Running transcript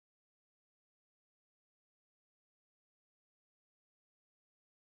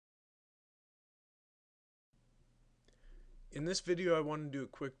In this video, I want to do a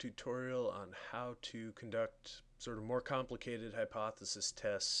quick tutorial on how to conduct sort of more complicated hypothesis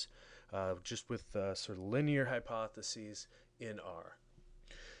tests just with sort of linear hypotheses in R.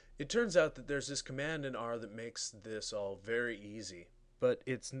 It turns out that there's this command in R that makes this all very easy, but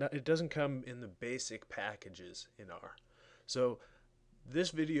it doesn't come in the basic packages in R. So this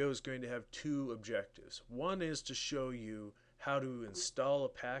video is going to have two objectives. One is to show you how to install a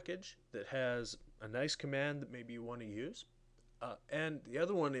package that has a nice command that maybe you want to use. And the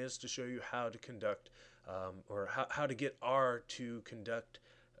other one is to show you how to conduct or how to get R to conduct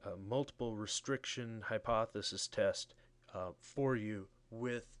multiple restriction hypothesis test for you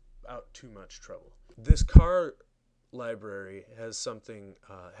without too much trouble. This car library has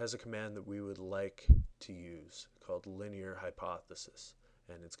has a command that we would like to use called linearHypothesis,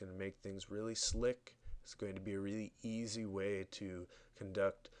 and it's going to make things really slick. It's going to be a really easy way to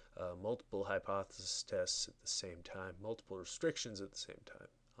conduct multiple hypothesis tests at the same time, multiple restrictions at the same time.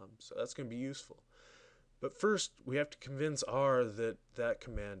 So that's going to be useful. But first, we have to convince R that that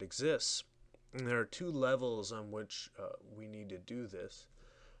command exists. And there are two levels on which we need to do this.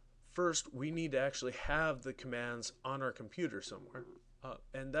 First, we need to actually have the commands on our computer somewhere.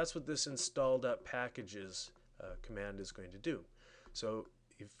 And that's what this install.packages command is going to do. So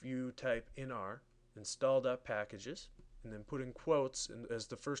if you type in R, install.packages, and then put in quotes, and as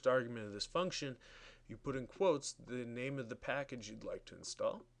the first argument of this function, you put in quotes the name of the package you'd like to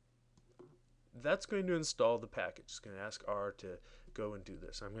install. That's going to install the package. It's going to ask R to go and do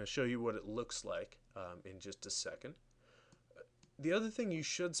this. I'm going to show you what it looks like in just a second. The other thing you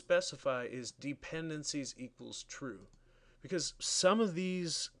should specify is dependencies equals true, because some of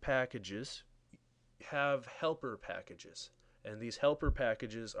these packages have helper packages, and these helper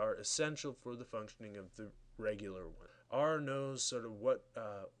packages are essential for the functioning of the regular one. R knows sort of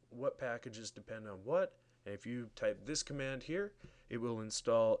what packages depend on what, and if you type this command here, it will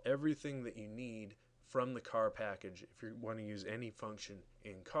install everything that you need from the car package. If you want to use any function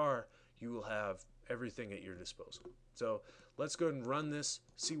in car, you will have everything at your disposal. So let's go ahead and run this,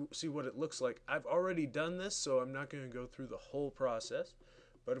 see what it looks like. I've already done this, so I'm not going to go through the whole process,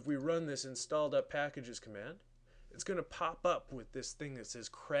 but if we run this install.packages command, it's going to pop up with this thing that says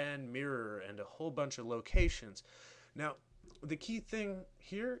cran mirror and a whole bunch of locations. Now, the key thing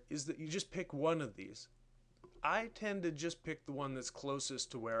here is that you just pick one of these. I tend to just pick the one that's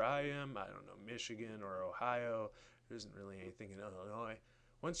closest to where I am. I don't know, Michigan or Ohio. There isn't really anything in Illinois.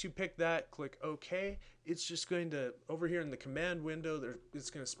 Once you pick that, click OK. It's just going to, over here in the command window, it's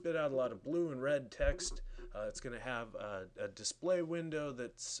going to spit out a lot of blue and red text. It's going to have a display window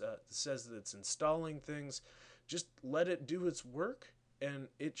that says that it's installing things. Just let it do its work, and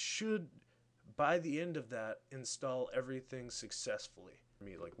it should, by the end of that, install everything successfully.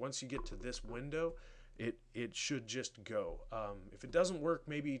 Like once you get to this window, it should just go. If it doesn't work,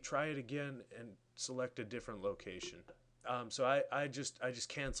 maybe try it again and select a different location. So I just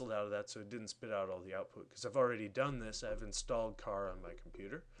canceled out of that, so it didn't spit out all the output because I've already done this. I've installed car on my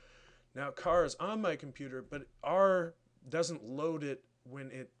computer. Now car is on my computer, but R doesn't load it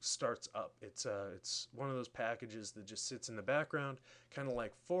when it starts up. It's one of those packages that just sits in the background, kind of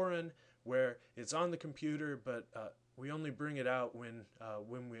like foreign, where it's on the computer, but we only bring it out when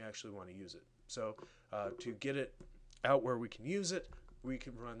we actually want to use it. So to get it out where we can use it, we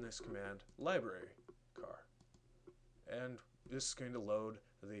can run this command library car. And this is going to load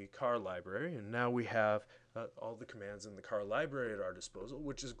the car library, and now we have all the commands in the car library at our disposal,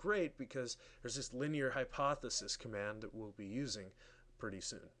 which is great because there's this linearHypothesis command that we'll be using pretty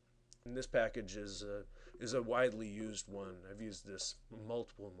soon. And this package is a widely used one. I've used this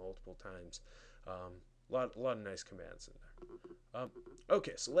multiple times. A lot of nice commands in there.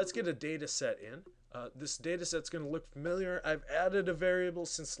 Okay, so let's get a data set in. This data set's going to look familiar. I've added a variable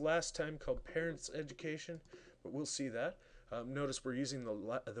since last time called parents education, but we'll see that. Notice we're using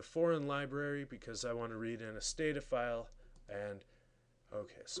the foreign library because I want to read in a Stata file. And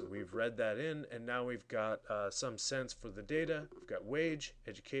okay, so we've read that in, and now we've got some sense for the data. We've got wage,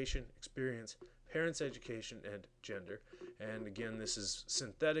 education, experience, parents' education, and gender. And again, this is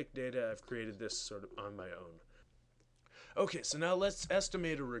synthetic data. I've created this sort of on my own. Okay, so now let's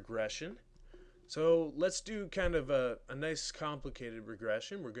estimate a regression. So let's do kind of a nice complicated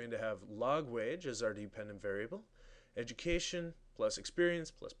regression. We're going to have log wage as our dependent variable, education plus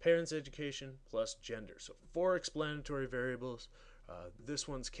experience plus parents' education plus gender. So 4 explanatory variables. This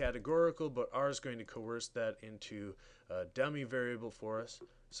one's categorical, but R is going to coerce that into a dummy variable for us.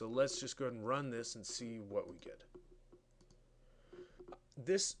 So let's just go ahead and run this and see what we get.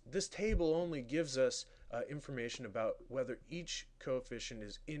 This table only gives us information about whether each coefficient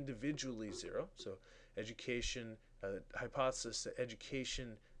is individually 0. So education, hypothesis that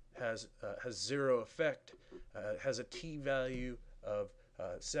education has zero effect, has a t-value of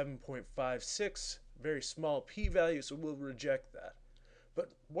 7.56, very small p-value, so we'll reject that.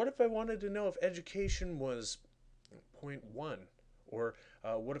 But what if I wanted to know if education was 0.1? Or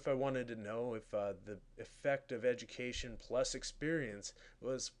what if I wanted to know if the effect of education plus experience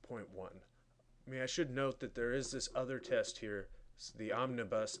was 0.1? I mean, I should note that there is this other test here, the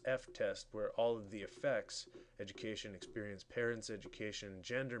omnibus F test, where all of the effects, education, experience, parents, education,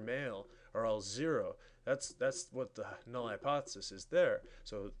 gender, male, are all zero. That's what the null hypothesis is there.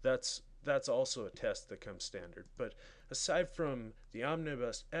 So that's also a test that comes standard. But aside from the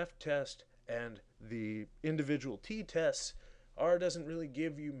omnibus F test and the individual t tests, R doesn't really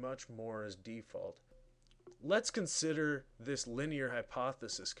give you much more as default. Let's consider this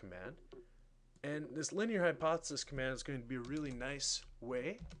linearHypothesis command. And this linearHypothesis command is going to be a really nice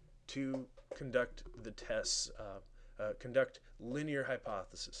way to conduct the tests, conduct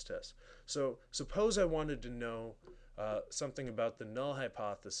linearHypothesis tests. So suppose I wanted to know something about the null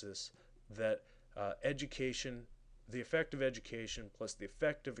hypothesis that education, the effect of education plus the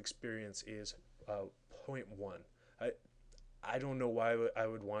effect of experience is 0.1. I don't know why I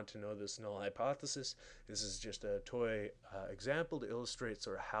would want to know this null hypothesis. This is just a toy example to illustrate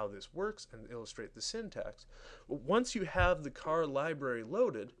sort of how this works and illustrate the syntax. But once you have the car library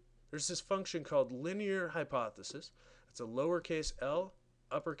loaded, there's this function called linearHypothesis. It's a lowercase l,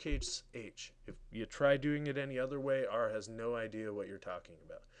 uppercase h. If you try doing it any other way, R has no idea what you're talking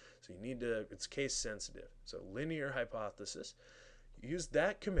about. So you need to, it's case sensitive. So linearHypothesis, use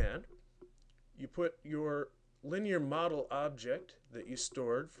that command. You put your linear model object that you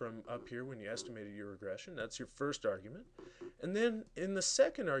stored from up here when you estimated your regression. That's your first argument. And then in the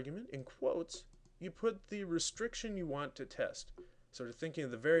second argument, in quotes, you put the restriction you want to test. Sort of thinking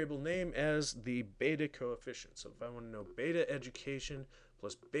of the variable name as the beta coefficient. So if I want to know beta education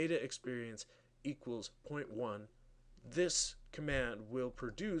plus beta experience equals 0.1, this command will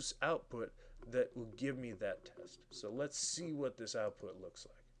produce output that will give me that test. So let's see what this output looks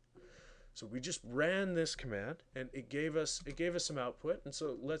like. So we just ran this command and it gave us some output, and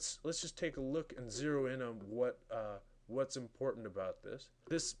so let's just take a look and zero in on what's important about this.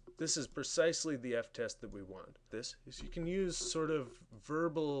 This is precisely the F test that we want. This is, you can use sort of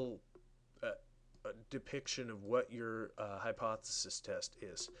verbal depiction of what your hypothesis test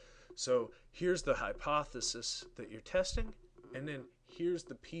is. So here's the hypothesis that you're testing, and then here's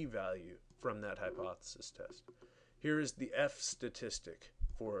the p-value from that hypothesis test. Here is the F statistic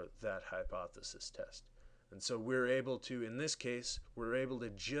for that hypothesis test. And so we're able to, in this case, we're able to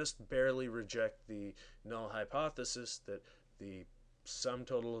just barely reject the null hypothesis that the sum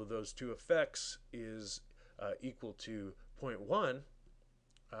total of those two effects is equal to 0.1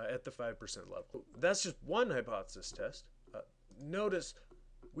 at the 5% level. That's just one hypothesis test. Notice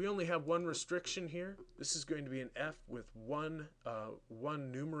we only have one restriction here. This is going to be an F with one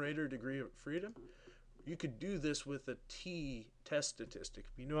numerator degree of freedom. You could do this with a t test statistic.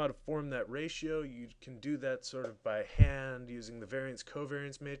 If you know how to form that ratio, you can do that sort of by hand using the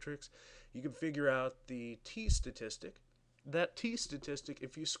variance-covariance matrix. You can figure out the t statistic. That t statistic,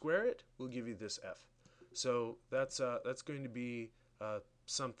 if you square it, will give you this F. So that's going to be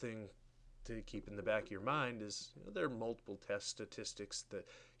something to keep in the back of your mind. Is, you know, there are multiple test statistics that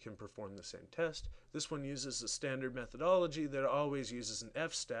can perform the same test. This one uses a standard methodology that always uses an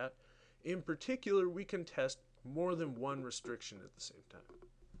F stat. In particular, we can test more than one restriction at the same time.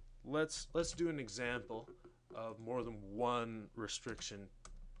 Let's do an example of more than one restriction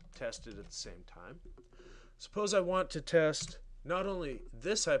tested at the same time. Suppose I want to test not only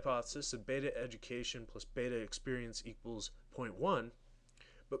this hypothesis of beta education plus beta experience equals 0.1,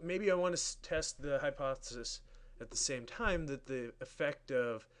 but maybe I want to test the hypothesis at the same time that the effect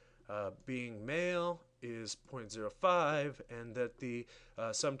of being male is 0.05, and that the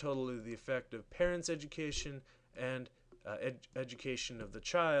sum total of the effect of parents' education and education of the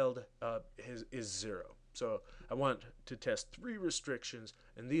child is 0. So I want to test 3 restrictions,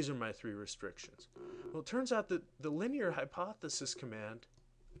 and these are my 3 restrictions. Well, it turns out that the linearHypothesis command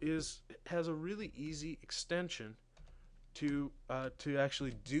has a really easy extension to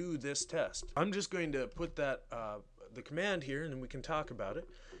actually do this test. I'm just going to put that the command here, and then we can talk about it.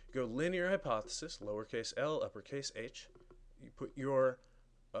 You go linearHypothesis, lowercase l, uppercase h. You put your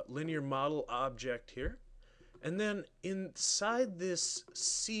linear model object here, and then inside this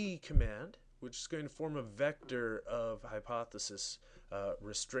C command, which is going to form a vector of hypothesis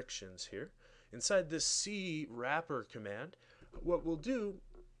restrictions here, inside this C wrapper command, what we'll do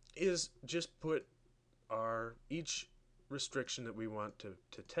is just put each restriction that we want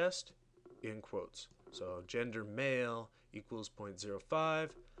to test in quotes. So gender male equals 0.05,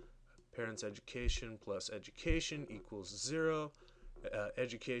 parents' education plus education equals 0,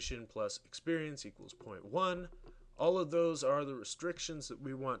 education plus experience equals 0.1. All of those are the restrictions that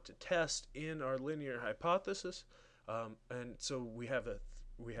we want to test in our linear hypothesis, and so we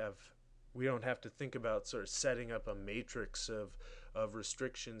don't have to think about sort of setting up a matrix of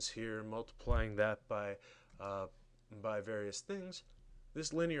restrictions here, multiplying that by various things.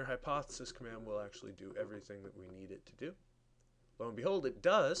 This linear hypothesis command will actually do everything that we need it to do. Lo and behold, it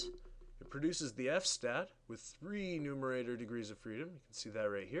does. It produces the f-stat with 3 numerator degrees of freedom. You can see that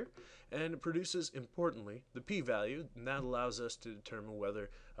right here. And it produces, importantly, the p-value, and that allows us to determine whether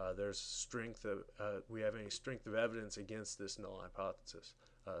we have any strength of evidence against this null hypothesis,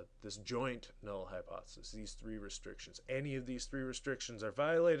 this joint null hypothesis, these 3 restrictions. Any of these 3 restrictions are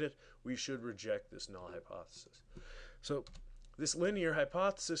violated, we should reject this null hypothesis. So this linear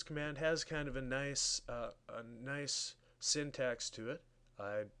hypothesis command has kind of a nice syntax to it.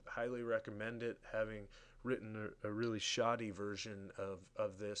 I highly recommend it, having written a really shoddy version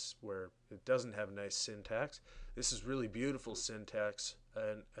of this where it doesn't have a nice syntax. This is really beautiful syntax,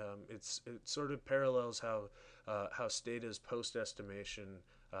 and it sort of parallels how Stata's post-estimation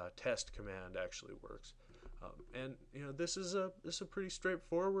test command actually works. And this is a pretty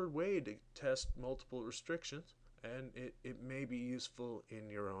straightforward way to test multiple restrictions, and it may be useful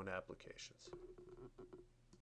in your own applications.